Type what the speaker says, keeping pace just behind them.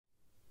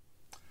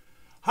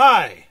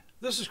Hi,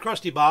 this is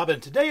Krusty Bob, and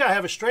today I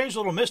have a strange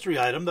little mystery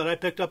item that I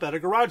picked up at a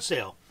garage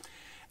sale.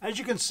 As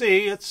you can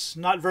see, it's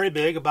not very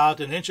big, about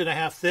 1.5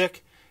 inches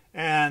thick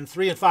and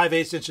 3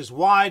 5/8 inches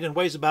wide, and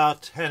weighs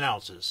about 10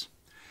 ounces.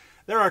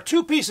 There are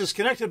two pieces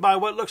connected by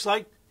what looks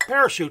like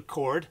parachute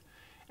cord,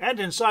 and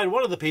inside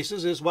one of the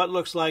pieces is what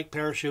looks like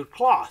parachute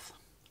cloth.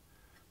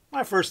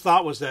 My first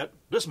thought was that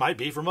this might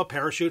be from a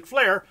parachute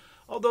flare,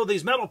 although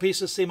these metal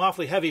pieces seem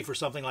awfully heavy for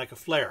something like a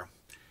flare.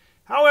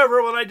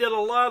 However, when I did a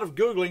lot of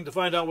Googling to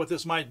find out what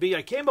this might be,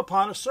 I came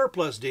upon a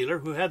surplus dealer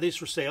who had these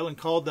for sale and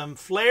called them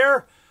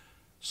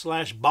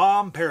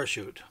flare/bomb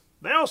parachute.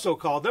 They also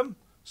called them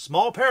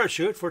small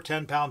parachute for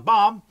 10-pound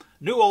bomb,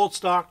 new old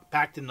stock,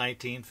 packed in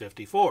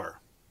 1954.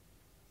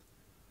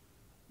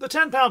 The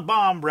 10-pound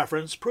bomb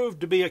reference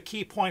proved to be a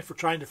key point for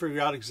trying to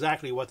figure out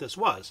exactly what this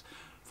was,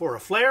 for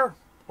a flare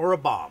or a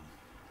bomb.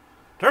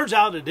 Turns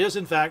out it is,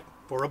 in fact,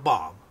 for a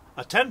bomb,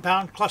 a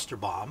 10-pound cluster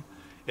bomb,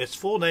 its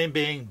full name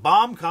being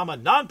bomb,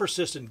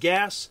 non-persistent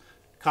gas,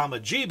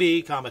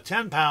 GB,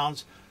 10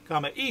 pounds,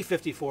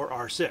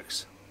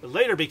 E54R6. It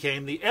later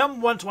became the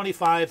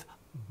M125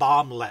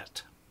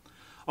 bomblet.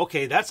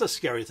 Okay, that's a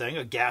scary thing,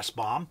 a gas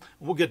bomb.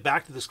 We'll get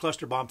back to this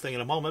cluster bomb thing in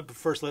a moment, but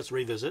first let's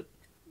revisit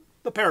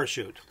the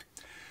parachute.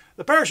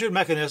 The parachute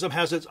mechanism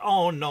has its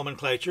own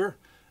nomenclature.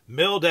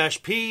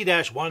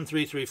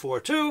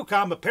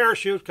 Mil-P-13342,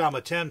 parachute,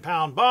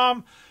 10-pound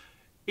bomb,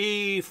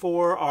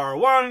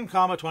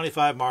 E4R1,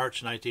 25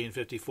 March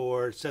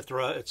 1954,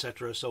 etc.,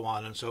 etc., so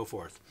on and so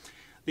forth.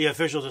 The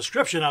official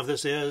description of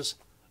this is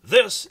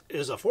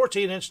a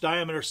 14-inch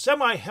diameter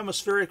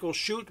semi-hemispherical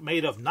chute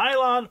made of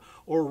nylon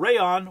or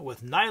rayon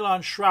with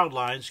nylon shroud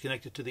lines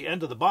connected to the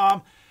end of the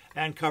bomb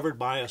and covered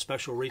by a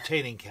special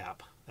retaining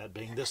cap, that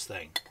being this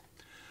thing.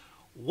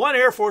 One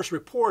Air Force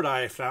report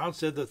I found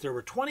said that there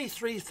were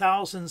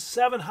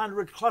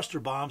 23,700 cluster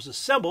bombs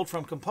assembled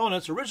from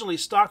components originally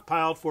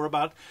stockpiled for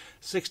about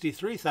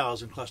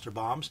 63,000 cluster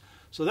bombs,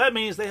 so that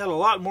means they had a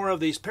lot more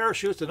of these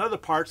parachutes and other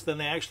parts than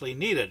they actually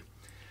needed.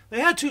 They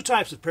had two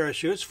types of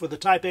parachutes, for the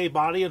Type A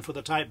body and for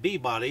the Type B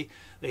body.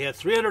 They had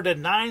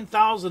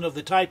 309,000 of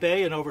the Type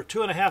A and over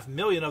 2.5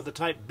 million of the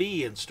Type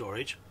B in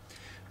storage.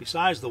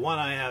 Besides the one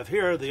I have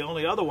here, the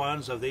only other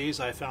ones of these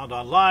I found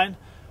online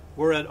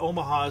were at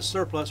Omaha's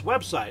surplus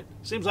website.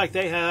 Seems like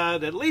they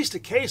had at least a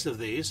case of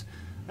these.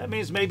 That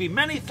means maybe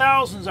many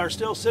thousands are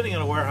still sitting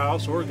in a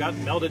warehouse or got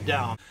melted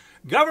down.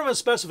 Government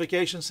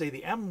specifications say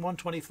the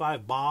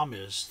M125 bomb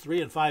is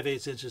 3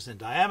 5/8 inches in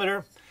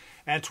diameter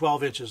and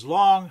 12 inches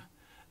long,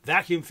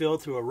 vacuum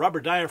filled through a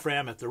rubber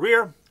diaphragm at the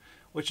rear,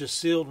 which is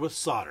sealed with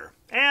solder,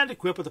 and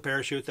equipped with a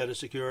parachute that is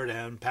secured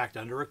and packed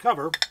under a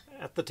cover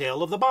at the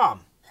tail of the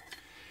bomb.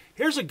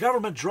 Here's a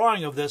government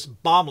drawing of this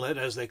bomblet,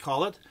 as they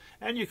call it,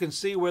 and you can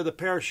see where the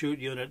parachute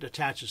unit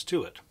attaches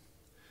to it.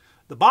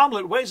 The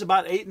bomblet weighs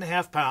about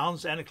 8.5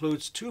 pounds and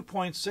includes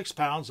 2.6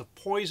 pounds of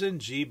poison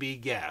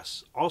GB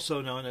gas,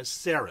 also known as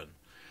sarin,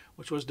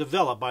 which was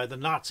developed by the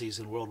Nazis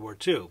in World War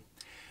II.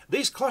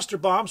 These cluster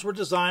bombs were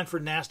designed for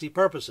nasty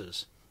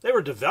purposes. They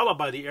were developed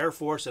by the Air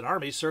Force and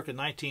Army circa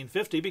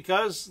 1950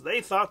 because they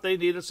thought they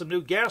needed some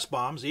new gas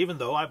bombs, even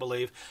though I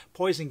believe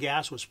poison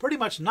gas was pretty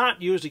much not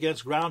used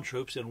against ground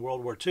troops in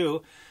World War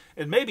II,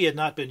 and maybe had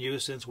not been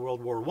used since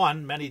World War I,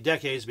 many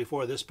decades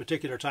before this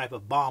particular type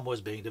of bomb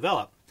was being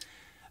developed.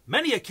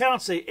 Many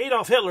accounts say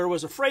Adolf Hitler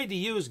was afraid to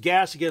use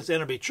gas against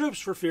enemy troops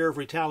for fear of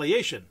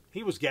retaliation.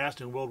 He was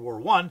gassed in World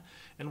War I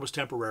and was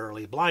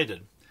temporarily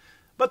blinded.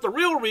 But the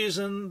real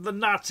reason the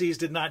Nazis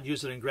did not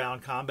use it in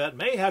ground combat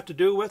may have to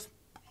do with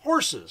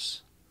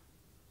horses.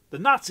 The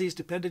Nazis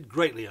depended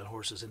greatly on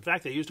horses. In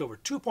fact, they used over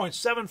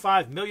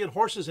 2.75 million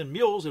horses and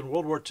mules in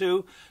World War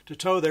II to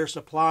tow their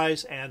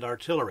supplies and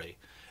artillery,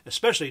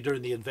 especially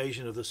during the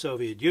invasion of the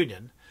Soviet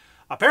Union.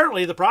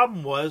 Apparently, the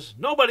problem was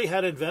nobody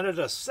had invented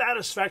a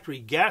satisfactory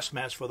gas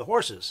mask for the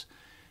horses.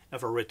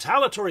 If a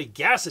retaliatory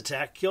gas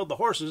attack killed the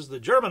horses,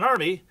 the German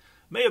army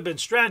may have been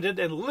stranded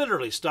and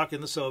literally stuck in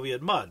the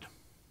Soviet mud.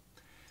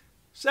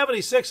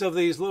 76 of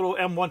these little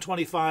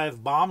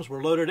M125 bombs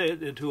were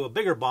loaded into a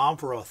bigger bomb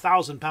for a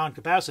 1,000-pound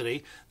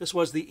capacity. This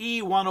was the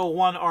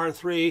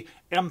E101R3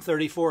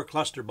 M34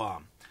 cluster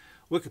bomb.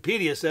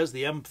 Wikipedia says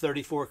the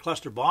M34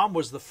 cluster bomb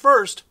was the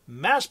first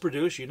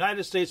mass-produced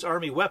United States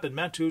Army weapon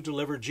meant to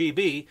deliver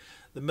GB,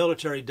 the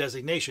military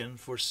designation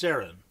for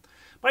sarin.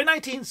 By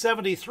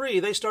 1973,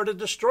 they started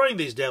destroying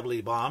these deadly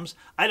bombs.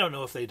 I don't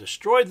know if they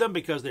destroyed them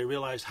because they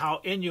realized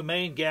how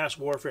inhumane gas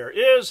warfare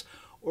is,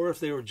 or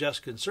if they were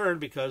just concerned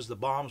because the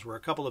bombs were a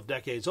couple of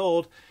decades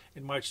old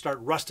and might start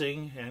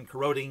rusting and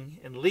corroding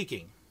and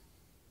leaking.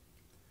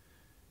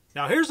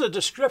 Now here's a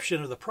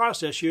description of the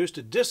process used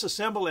to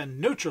disassemble and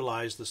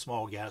neutralize the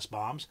small gas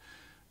bombs.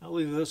 I'll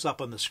leave this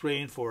up on the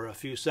screen for a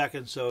few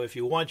seconds, so if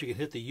you want you can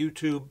hit the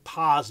YouTube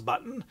pause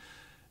button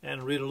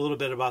and read a little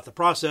bit about the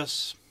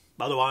process.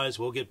 Otherwise,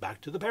 we'll get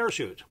back to the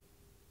parachute.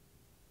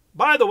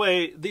 By the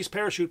way, these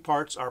parachute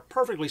parts are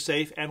perfectly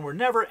safe and were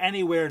never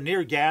anywhere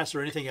near gas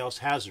or anything else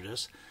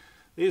hazardous.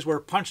 These were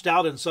punched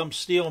out in some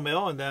steel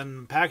mill and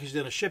then packaged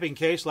in a shipping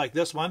case like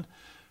this one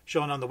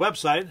shown on the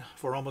website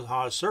for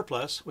Omaha's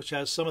Surplus, which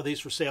has some of these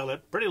for sale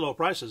at pretty low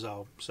prices,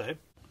 I'll say.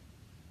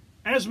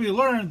 As we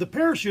learned, the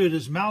parachute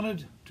is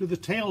mounted to the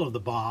tail of the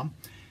bomb,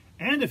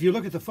 and if you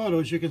look at the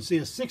photos, you can see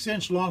a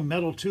 6-inch long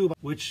metal tube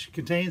which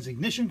contains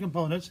ignition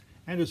components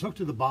and is hooked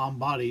to the bomb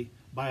body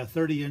by a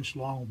 30-inch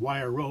long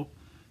wire rope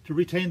to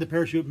retain the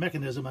parachute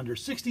mechanism under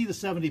 60 to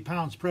 70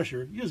 pounds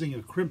pressure using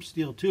a crimped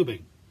steel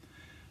tubing.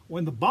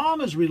 When the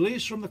bomb is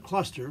released from the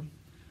cluster,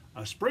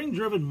 a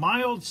spring-driven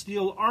mild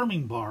steel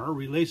arming bar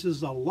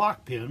releases a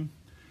lock pin,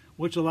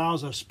 which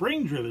allows a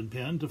spring-driven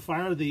pin to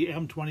fire the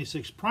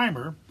M26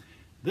 primer.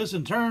 This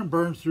in turn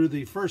burns through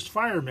the first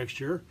fire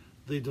mixture,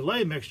 the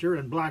delay mixture,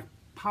 and black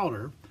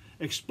powder,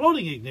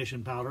 exploding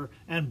ignition powder,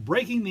 and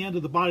breaking the end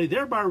of the body,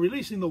 thereby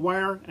releasing the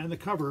wire and the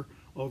cover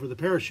over the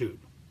parachute.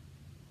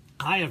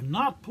 I have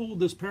not pulled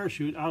this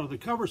parachute out of the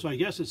cover, so I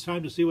guess it's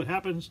time to see what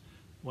happens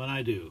when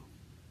I do.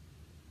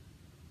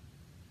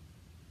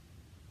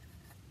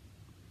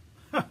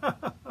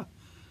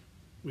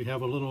 We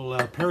have a little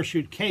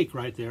parachute cake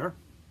right there.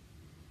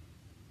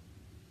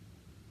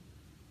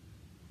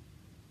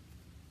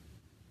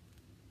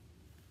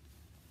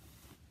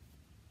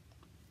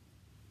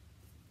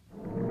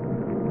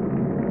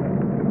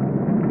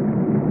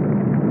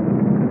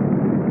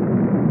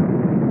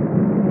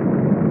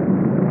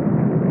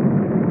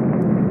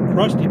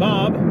 Krusty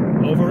Bob,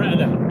 over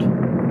and out.